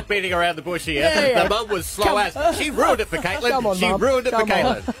stop beating around the bush here. Yeah. The mum was slow as. She ruined it for Caitlin. Come on, Mum. Ruined it for Come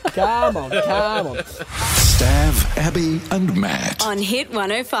Caitlin. on. Come on. Stav, Abby, and Matt. On Hit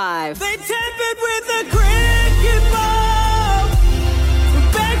 105. They tampered with the cricket ball.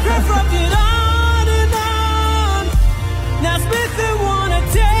 Bankrupted on and on. Now Smith they wanna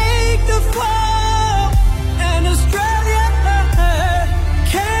take the fall, and Australia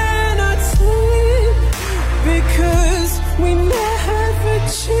cannot sleep because we never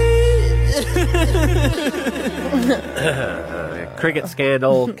cheat. Cricket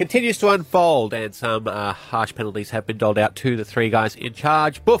scandal continues to unfold, and some harsh penalties have been doled out to the three guys in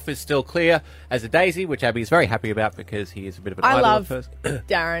charge. Buff is still clear as a daisy, which Abby is very happy about because he is a bit of an idol at first.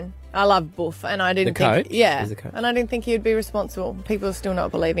 Darren. I love Buff, and I didn't The coach? think... Yeah, He's the coach. and I didn't think he'd be responsible. People are still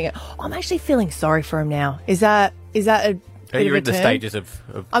not believing it. I'm actually feeling sorry for him now. Is that a bit You're of in the a turn? stages of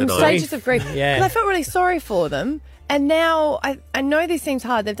I'm denial. stages of grief. Yeah. 'Cause I felt really sorry for them, and now I know this seems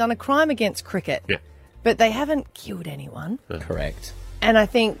hard. They've done a crime against cricket, but they haven't killed anyone. Correct. And I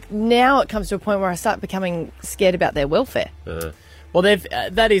think now it comes to a point where I start becoming scared about their welfare. Well,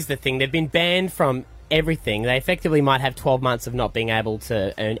 that is the thing. They've been banned from everything. They effectively might have 12 months of not being able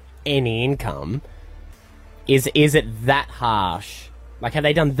to earn any income. Is it that harsh? Like, have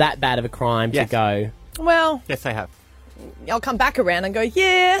they done that bad of a crime to go... Well... Yes, they have. I'll come back around and go,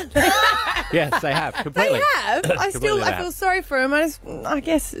 yeah. Yes, they have. Completely. They have. I Completely they feel have. sorry for him. I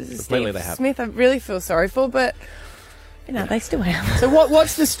guess Completely Steve they have. Smith I really feel sorry for, but... You know, they still have. So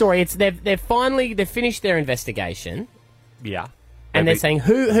what's the story? It's they've finished their investigation. Yeah. And they're saying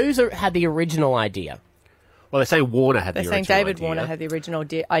who's had the original idea? Well, they're saying Warner had They're the saying original David idea. Warner had the original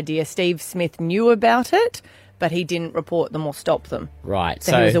idea. Steve Smith knew about it, but he didn't report them or stop them. Right.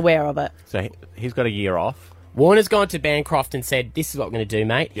 So he was aware of it. So he's got a year off. Warner's gone to Bancroft and said, "This is what we're going to do,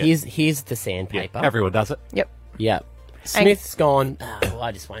 mate. Yeah. Here's the sandpaper." Yeah, everyone does it. Yep. Yep. Smith's gone, well,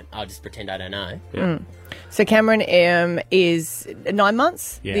 I just won't. I'll just pretend I don't know. Yeah. So Cameron is 9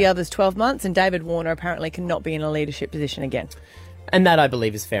 months, Yeah. the other's 12 months, and David Warner apparently cannot be in a leadership position again. And that, I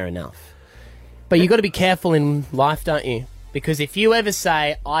believe, is fair enough. But you've got to be careful in life, don't you? Because if you ever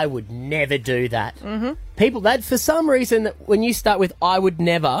say, I would never do that, people, that for some reason, when you start with I would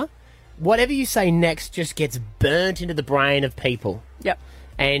never, whatever you say next just gets burnt into the brain of people. Yep.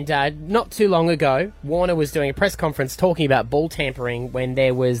 And not too long ago, Warner was doing a press conference talking about ball tampering when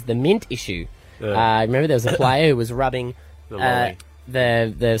there was the mint issue. Remember, there was a player who was rubbing the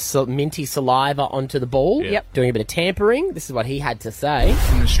minty saliva onto the ball, doing a bit of tampering. This is what he had to say.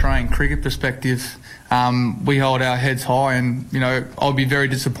 From an Australian cricket perspective, we hold our heads high, and you know I'll be very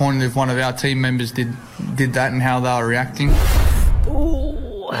disappointed if one of our team members did that and how they were reacting.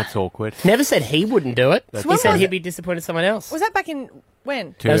 That's awkward. Never said he wouldn't do it. So He when said was he'd it? be disappointed in someone else. Was that back in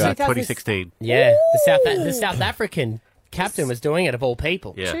when? 2016. Yeah, the South African captain was doing it, of all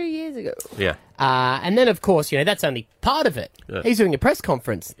people. Yeah. 2 years ago. Yeah. And then, of course, that's only part of it. Yeah. He's doing a press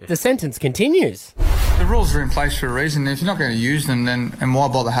conference. The sentence continues. The rules are in place for a reason. If you're not going to use them, then and why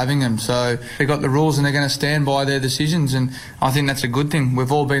bother having them? So they've got the rules and they're going to stand by their decisions, and I think that's a good thing.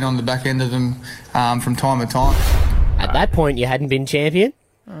 We've all been on the back end of them from time to time. At that point, you hadn't been champion.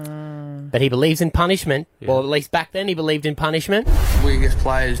 But he believes in punishment. Well, at least back then he believed in punishment. We as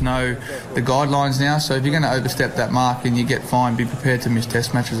players know the guidelines now, so if you're going to overstep that mark and you get fined, be prepared to miss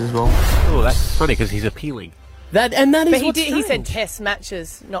test matches as well. Oh, that's funny because he's appealing. That is But he what's did. He said strange. test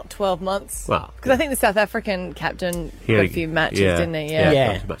matches, not 12 months. Well, because I think the South African captain got a few matches, didn't he?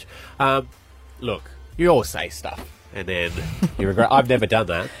 Not too much. Look, you all say stuff and then you regret. I've never done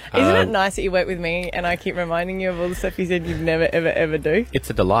that. Isn't it nice that you work with me and I keep reminding you of all the stuff you said you'd never, ever, ever do? It's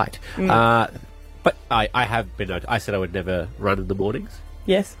a delight. But I have been. I said I would never run in the mornings.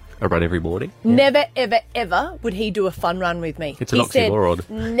 Yes. I run every morning. Never, ever, ever would he do a fun run with me. It's an He said, oxymoron.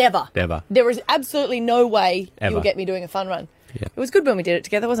 never. Never. There is absolutely no way Ever. you'll get me doing a fun run. Yeah. It was good when we did it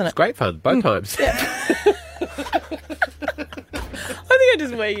together, wasn't it? It's great fun, both times. Yeah. I think I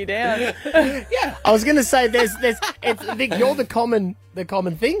just wear you down. Yeah. I was going to say, I think you're the common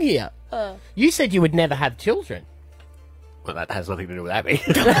thing here. You said you would never have children. Well, that has nothing to do with Abby.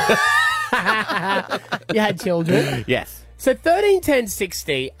 You had children? Yes. So 13, 10,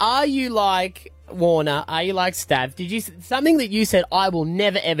 60, are you like Warner, are you like Stav? Did you something that you said, I will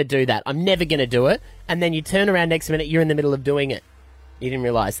never ever do that. I'm never going to do it. And then you turn around next minute, you're in the middle of doing it. You didn't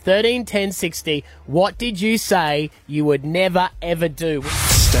realise. 13 10 60. What did you say you would never ever do?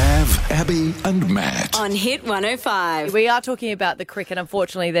 Stav, Abby and Matt. On Hit 105. We are talking about the cricket.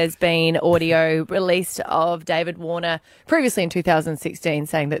 Unfortunately, there's been audio released of David Warner previously in 2016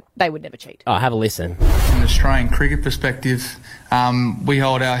 saying that they would never cheat. Oh, have a listen. From an Australian cricket perspective, we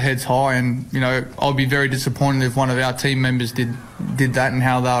hold our heads high, and I'll be very disappointed if one of our team members did that and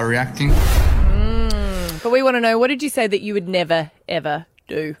how they were reacting. But we want to know, what did you say that you would never ever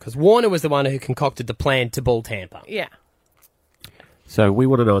do? Because Warner was the one who concocted the plan to bull tamper. Yeah. So we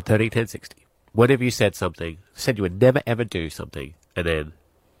want to know at 13 10 60. Whenever you said something, said you would never ever do something, and then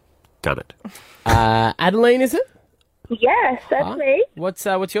done it. Adeline, is it? Yes, that's me. What's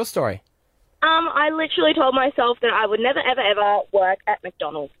your story? I literally told myself that I would never, ever, ever work at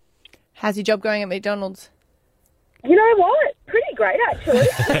McDonald's. How's your job going at McDonald's? You know what? Pretty great, actually.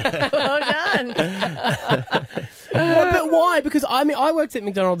 Well done. But why? Because I worked at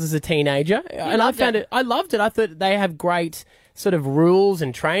McDonald's as a teenager, and I found it. I loved it. I thought they have great sort of rules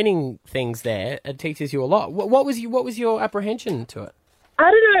and training things there. It teaches you a lot. What was your apprehension to it? I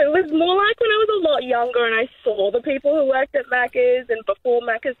don't know. It was more like when I was a lot younger and I saw the people who worked at Macca's and before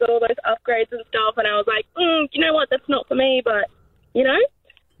Macca's did all those upgrades and stuff, and I was like, you know what? That's not for me. But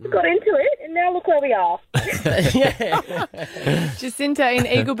got into it, and now look where we are. Jacinta in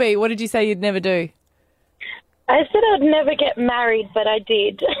Eagleby, what did you say you'd never do? I said I'd never get married, but I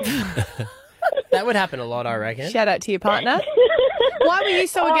did. That would happen a lot, I reckon. Shout out to your partner. Why were you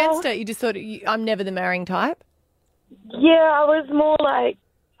so against it? You just thought, I'm never the marrying type? Yeah, I was more like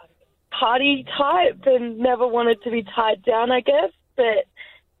party type and never wanted to be tied down, I guess. But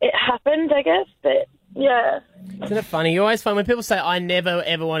it happened, I guess. But yeah. Isn't it funny? You always find when people say, I never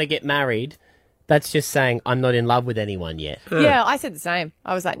ever want to get married, that's just saying, I'm not in love with anyone yet. Yeah, I said the same.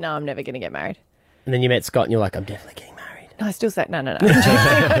 I was like, no, I'm never going to get married. And then you met Scott and you're like, I'm definitely getting married. No, I still say, no.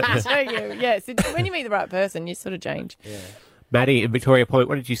 Yeah, so when you meet the right person, you sort of change. Yeah. Matty in Victoria Point,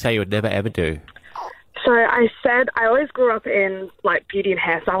 what did you say you would never ever do? So I said I always grew up in like beauty and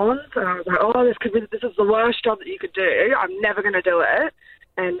hair salons, and I was like, this is the worst job that you could do. I'm never going to do it.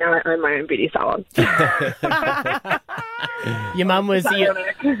 And now I own my own beauty salon. Your mum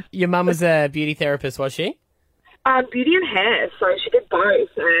was a beauty therapist, was she? Beauty and hair, so she did both.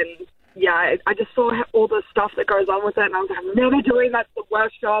 And yeah, I just saw all the stuff that goes on with it, and I was like, I'm never doing that. It's the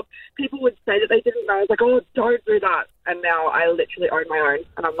worst job. People would say that they didn't know. I was like, oh, don't do that. And now I literally own my own,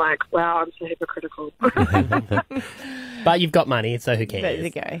 and I'm like, wow, I'm so hypocritical. But you've got money, so who cares? There you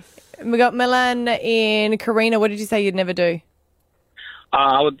go. We got Milan in Carina. What did you say you'd never do?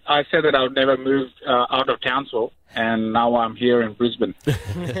 I said that I would never move out of Townsville, and now I'm here in Brisbane.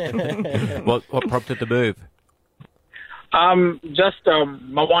 What prompted the move?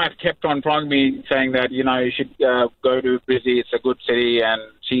 My wife kept on prodding me, saying that you should go to Brisbane. It's a good city, and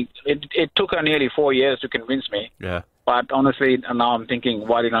it took her nearly 4 years to convince me. Yeah. But honestly, now I'm thinking,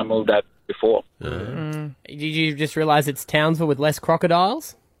 why didn't I move that before? Did you just realise it's Townsville with less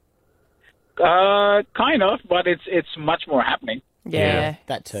crocodiles? Kind of, but it's much more happening. Yeah,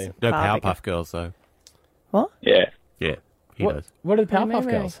 that too. No Powerpuff Girls, though. What? Yeah. Yeah, he knows. What are the Powerpuff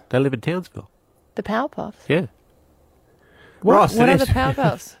Girls? They live in Townsville. The Powerpuffs? Yeah. What? What are the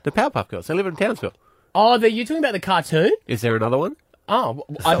Powerpuffs? The Powerpuff Girls. They live in Townsville. Oh, you're talking about the cartoon? Is there another one? Oh,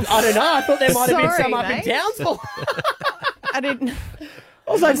 I don't know. I thought there might have been Sorry, some up in mate. Townsville. I didn't.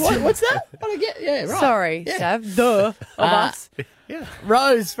 I was like, what's that? What did I get? Yeah, right. Sorry, Yeah. Stav. Duh. Of us. Yeah.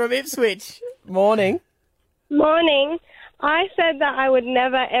 Rose from Ipswich. Morning. Morning. I said that I would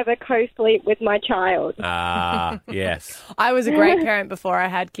never, ever co-sleep with my child. Yes. I was a great parent before I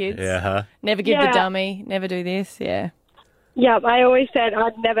had kids. Yeah. Never give the Yeah. dummy. Never do this. Yeah. Yep, I always said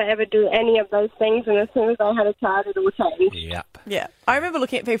I'd never, ever do any of those things, and as soon as I had a child, it all changed. Yep. Yeah. I remember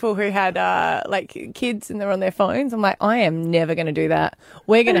looking at people who had kids and they're on their phones. I'm like, I am never going to do that.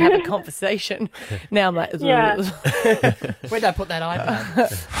 We're going to have a conversation. Now I'm like, Yeah. Where'd I put that iPad?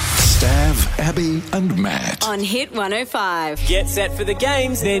 Stav, Abby and Matt. On Hit 105. Get set for the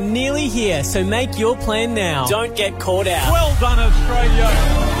games. They're nearly here, so make your plan now. Don't get caught out. Well done, Australia.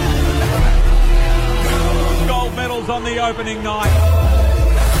 Gold medals on the opening night.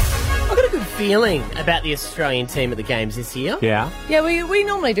 I've got a good feeling about the Australian team at the games this year. Yeah. Yeah, we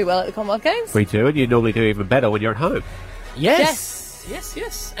normally do well at the Commonwealth Games. We do, and you normally do even better when you're at home. Yes.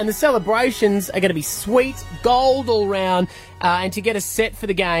 And the celebrations are going to be sweet, gold all round. And to get us set for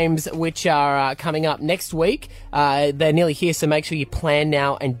the games, which are coming up next week, they're nearly here, so make sure you plan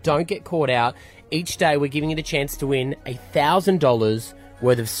now and don't get caught out. Each day we're giving you the chance to win $1,000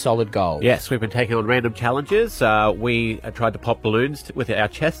 worth of solid gold. Yes, we've been taking on random challenges. We tried to pop balloons with our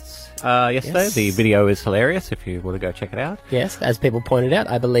chests yesterday. Yes. The video is hilarious if you want to go check it out. Yes, as people pointed out,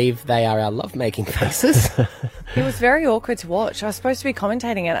 I believe they are our love-making faces. It was very awkward to watch. I was supposed to be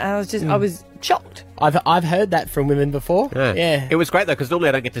commentating it, and I was shocked. I've heard that from women before. Yeah. It was great, though, because normally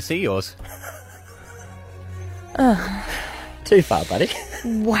I don't get to see yours. Too far, buddy.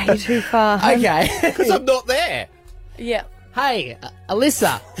 Way too far. hun. Okay. Because I'm not there. Yeah. Hey,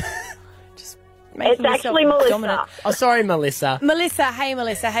 Alyssa. Making yourself actually Melissa. dominant. Oh, sorry, Melissa. Melissa, hey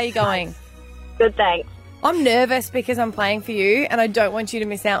Melissa, how you going? Good, thanks. I'm nervous because I'm playing for you, and I don't want you to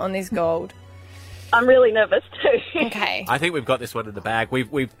miss out on this gold. I'm really nervous too. Okay. I think we've got this one in the bag.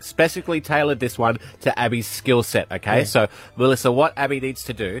 We've specifically tailored this one to Abby's skill set, okay? Yeah. So, Melissa, what Abby needs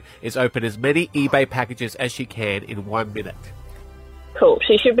to do is open as many eBay packages as she can in 1 minute. Cool.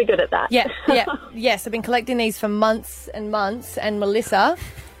 She should be good at that. Yeah. Yes, I've been collecting these for months and months, and Melissa...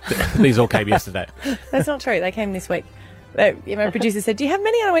 These all came yesterday. That's not true. They came this week. My producer said, do you have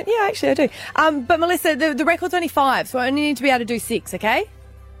many? And I went, yeah, actually I do. But Melissa, the record's only 5, so I only need to be able to do 6, okay?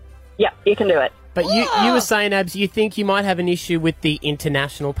 Yeah, you can do it. But you were saying, Abs, you think you might have an issue with the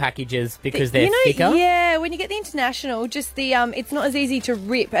international packages because they're thicker? Yeah, when you get the international, just the it's not as easy to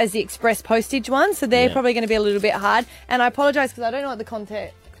rip as the express postage one, so they're probably going to be a little bit hard. And I apologise because I don't know what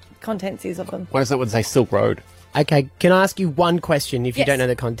the contents is of them. Why does that one say Silk Road? Okay, can I ask you one question if you Yes. don't know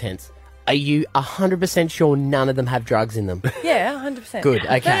the contents? Are you 100% sure none of them have drugs in them? Yeah, 100%. Good,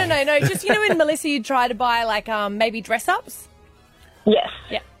 okay. No. Just, you know when, Melissa, you try to buy, like, maybe dress-ups? Yes.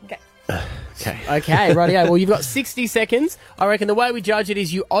 Yeah, okay. Okay, rightio. Well, you've got 60 seconds. I reckon the way we judge it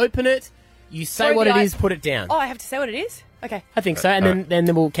is you open it, you say Throw what the it eye- is, put it down. Oh, I have to say what it is? Okay. I think so, and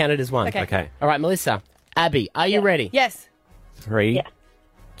then we'll count it as one. Okay. All right, Melissa. Abby, are you ready? Yes. 3,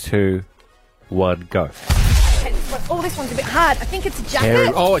 2, 1, go. Okay, this one's a bit hard. I think it's a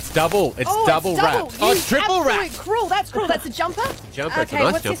jacket. Oh, it's double. It's double wrapped. Oh, it's triple absolute wrapped. Cruel. That's cruel. That's a jumper. Jumper. It's a Okay,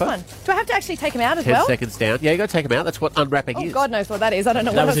 nice what's jumper. this one? Do I have to actually take them out as 10 well? seconds down. Yeah, you got to take them out. That's what unwrapping Oh, is. God knows what that is. I don't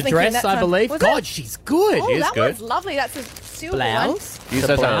know That what I was was a thinking dress, that I time. believe. Was God, it? she's good. Oh, She is that good. one's lovely. That's a silver one. Blouse. Use The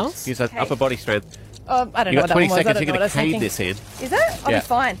those blouse. arms. Use those Okay. upper body strength. I don't You know got what that 20 one was. I seconds. don't You're know going what to I was cane thinking. this in. Is it? I'll Yeah. be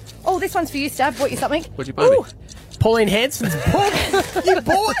fine. Oh, this one's for you, Stav. Bought you something. What'd you buy me? Ooh. Pauline Hanson's book. You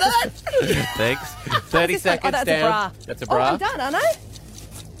bought that? Thanks. 30 This one. seconds that's down. a bra. That's a Oh, bra. I'm done, aren't I?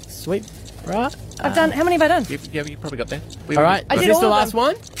 Sweet. Right. I've done. How many have I done? You probably got there. All right. I Is did this all the of last them.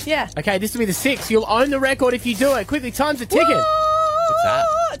 one? Yeah. Okay, this will be the 6th. You'll own the record if you do it. Quickly, time's are ticking. What's that?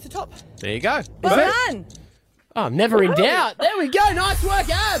 Oh, it's a top. There you go. Well it? done. Oh, I'm never in doubt. There we go. Nice work,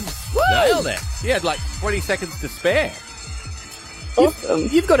 Abs. Woo! Nailed it. You had like 20 seconds to spare. Awesome.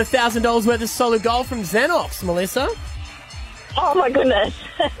 You've got $1,000 worth of solid gold from Xenox, Melissa. Oh my goodness.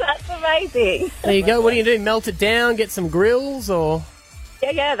 That's amazing. There you go. What do you do? Melt it down, get some grills, or...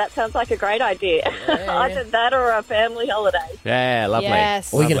 Yeah, that sounds like a great idea. Yeah. Either that or a family holiday. Yeah, lovely.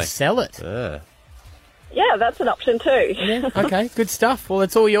 Yes. Or you're going Lovely. to sell it. Yeah, that's an option too. Yeah, okay, good stuff. Well,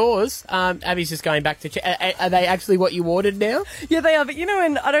 it's all yours. Abby's just going back to check. Are they actually what you ordered now? Yeah, they are. But you know,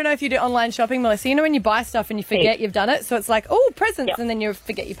 when I don't know if you do online shopping, Melissa. You know when you buy stuff and you forget you've done it, so it's like, oh, presents, and then you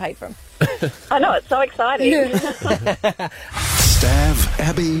forget you paid for them. I know, it's so exciting. Stav,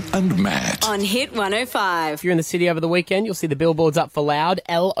 Abby, and Matt. On Hit 105. If you're in the city over the weekend, you'll see the billboards up for Loud,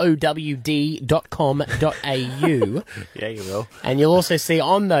 lowd.com.au. Yeah, you will. And you'll also see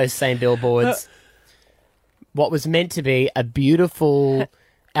on those same billboards what was meant to be a beautiful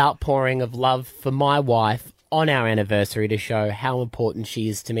outpouring of love for my wife on our anniversary to show how important she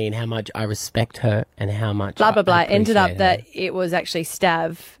is to me and how much I respect her and how much Blah blah blah. I Ended up appreciate her. that it was actually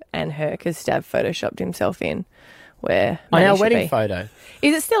Stav and her because Stav photoshopped himself in where On Matty our should wedding be. photo.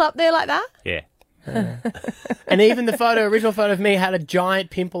 Is it still up there like that? Yeah. And even the original photo of me had a giant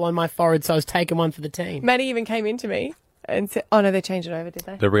pimple on my forehead, so I was taking one for the team. Matty even came into me and said, "Oh no, they changed it over, did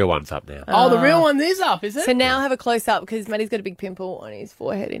they?" The real one's up now. Oh, the real one is up, is it? So now have a close up because Matty's got a big pimple on his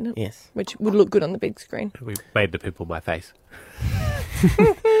forehead, in it. Yes. Which would look good on the big screen. We made the pimple my face.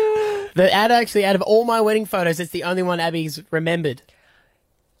 The ad actually, out of all my wedding photos, it's the only one Abby's remembered.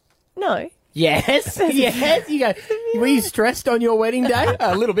 No. Yes, yes. You go, were you stressed on your wedding day?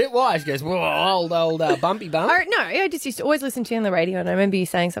 A little bit. Why? She goes, whoa, old bumpy bump. No, I just used to always listen to you on the radio, and I remember you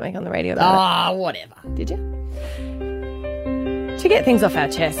saying something on the radio about Ah, whatever. it. Did you? To get things off our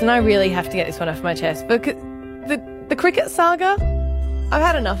chest, and I really have to get this one off my chest, because the cricket saga, I've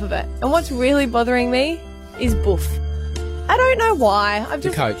had enough of it. And what's really bothering me is Boof. I don't know why. The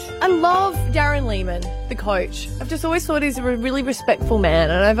coach. I love Darren Lehman, the coach. I've just always thought he's a really respectful man,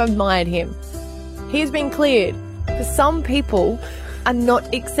 and I've admired him. He has been cleared. For some people are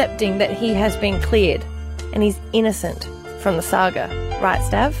not accepting that he has been cleared, and he's innocent. from the saga. Right,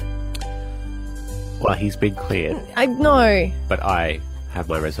 Stav? Well, he's been cleared, I know. but I have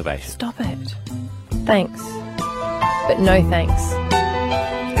my reservations. Stop it. Thanks. But no thanks.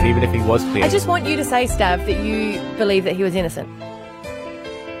 And even if he was cleared, I just want you to say, Stav, that you believe that he was innocent.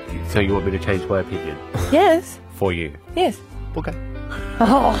 so you want me to change my opinion Yes. for you? Yes. Okay.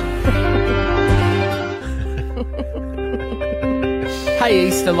 Oh. Hey,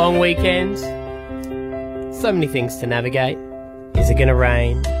 Easter long weekend. So many things to navigate. Is it going to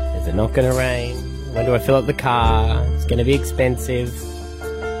rain? Is it not going to rain? When do I fill up the car? It's going to be expensive.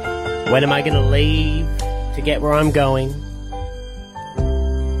 When am I going to leave to get where I'm going?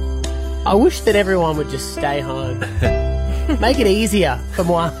 I wish that everyone would just stay home. Make it easier for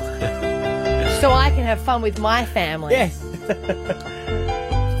moi. So I can have fun with my family. Yes.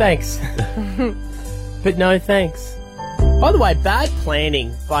 Thanks. But no thanks. By the way, bad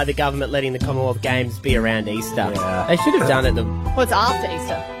planning by the government letting the Commonwealth Games be around Easter. Yeah. They should have done it. Well, it's after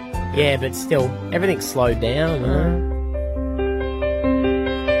Easter. Yeah, but still, everything's slowed down. You know?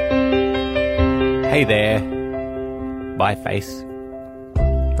 Hey there. My face.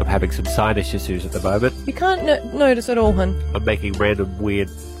 I'm having some sinus issues at the moment. You can't notice at all, hun. I'm making random weird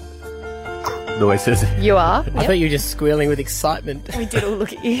noises. You are? I thought you were just squealing with excitement. We did all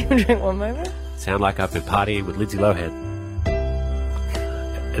look at you during one moment. Sound like I've been partying with Lindsay Lohan.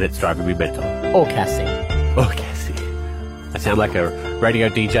 And it's driving me mental. Or Cassie. Or Cassie. I sound like a radio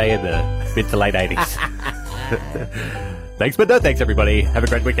DJ in the mid to late 80s. Thanks, but no thanks, everybody. Have a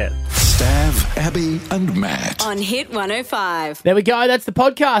great weekend. Stav, Abby and Matt. On Hit 105. There we go. That's the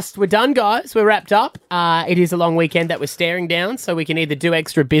podcast. We're done, guys. We're wrapped up. It is a long weekend that we're staring down, so we can either do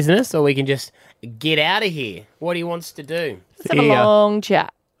extra business or we can just get out of here. What do you want us to do? Let's have a long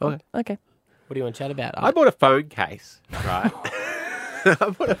chat. Okay. Okay. What do you want to chat about? I bought a phone case, right? I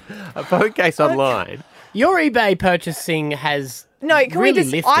bought a phone case online. Your eBay purchasing has No, can really we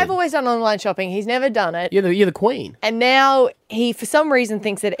just... lifted. I've always done online shopping. He's never done it. You're the queen. And now he, for some reason,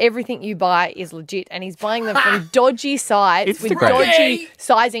 thinks that everything you buy is legit, and he's buying them from dodgy sites with Instagram. dodgy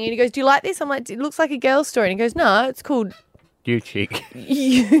sizing. And he goes, "Do you like this?" I'm like, "It looks like a girl's store." And he goes, "No, it's called You chic.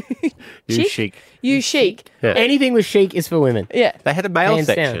 You chic. You chic." Yeah. Anything with chic is for women. Yeah. They had a male Hands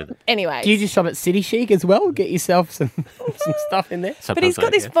section. down. Anyway, Do you just shop at City Chic as well? Get yourself some stuff in there. but he's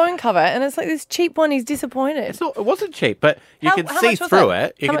got this phone cover, and it's like this cheap one. He's disappointed. It wasn't cheap, but you How- can how see much was through it?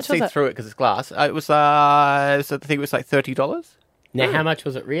 it. You How can much was see it? through it because it's glass. It was, I think it was like $30. Now, how much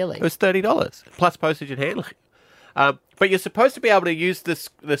was it really? It was $30 plus postage and handling. But you're supposed to be able to use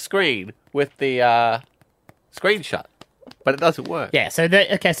the screen with the screen shut, but it doesn't work. Yeah, so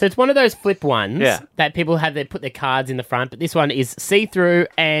so it's one of those flip ones Yeah. that people have. They put their cards in the front, but this one is see-through,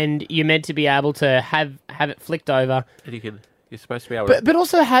 and you're meant to be able to have it flicked over. And you're supposed to be able to. But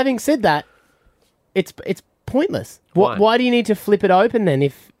also, having said that, it's pointless. Why? Why do you need to flip it open then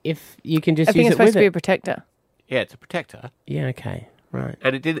if you can just I think use it's it supposed with to be a it? protector. Yeah, it's a protector. Yeah, okay, right.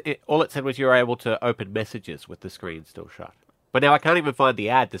 And all it said was you were able to open messages with the screen still shut. But now I can't even find the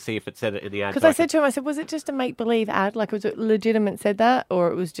ad to see if it said it in the ad. Because I said to him, I said, "Was it just a make-believe ad? Like, was it legitimate said that?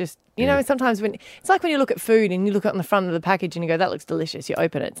 Or it was just, you know, sometimes when... It's like when you look at food and you look on the front of the package and you go, that looks delicious. You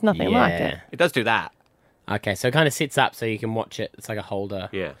open it. It's nothing like it. It does do that. Okay, so it kind of sits up so you can watch it. It's like a holder.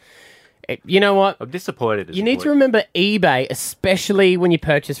 Yeah. You know what? I'm disappointed. You need to remember eBay, especially when you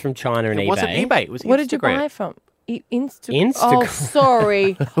purchase from China and eBay. It wasn't eBay. It was Instagram. What did you buy from? Instagram. Oh,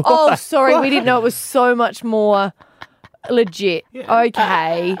 sorry. Oh, sorry. We didn't know it was so much more legit.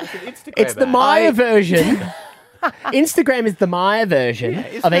 Okay. It's the Maya version. Instagram is the Maya version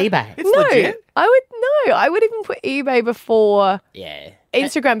of eBay. I would even put eBay before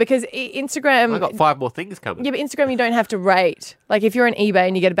Instagram because Instagram... I got 5 more things coming. Yeah, but Instagram you don't have to rate. Like if you're on eBay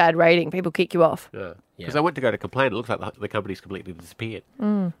and you get a bad rating, people kick you off. Yeah. Because I went to go to complain. It looks like the company's completely disappeared.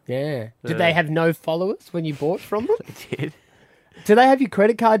 Yeah. Did they have no followers when you bought from them? They did. Do they have your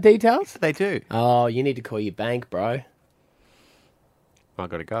credit card details? They do. Oh, you need to call your bank, bro. I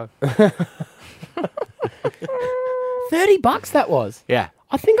got to go. $30 that was. Yeah.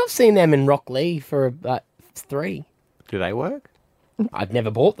 I think I've seen them in Rockley for about 3. Do they work? I've never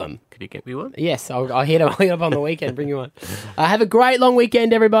bought them. Can you get me one? Yes, I'll hit up on the weekend. Bring you one. Have a great long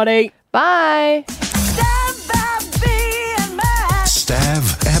weekend, everybody. Bye.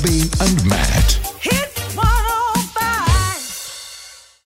 Stav, Abby and Matt.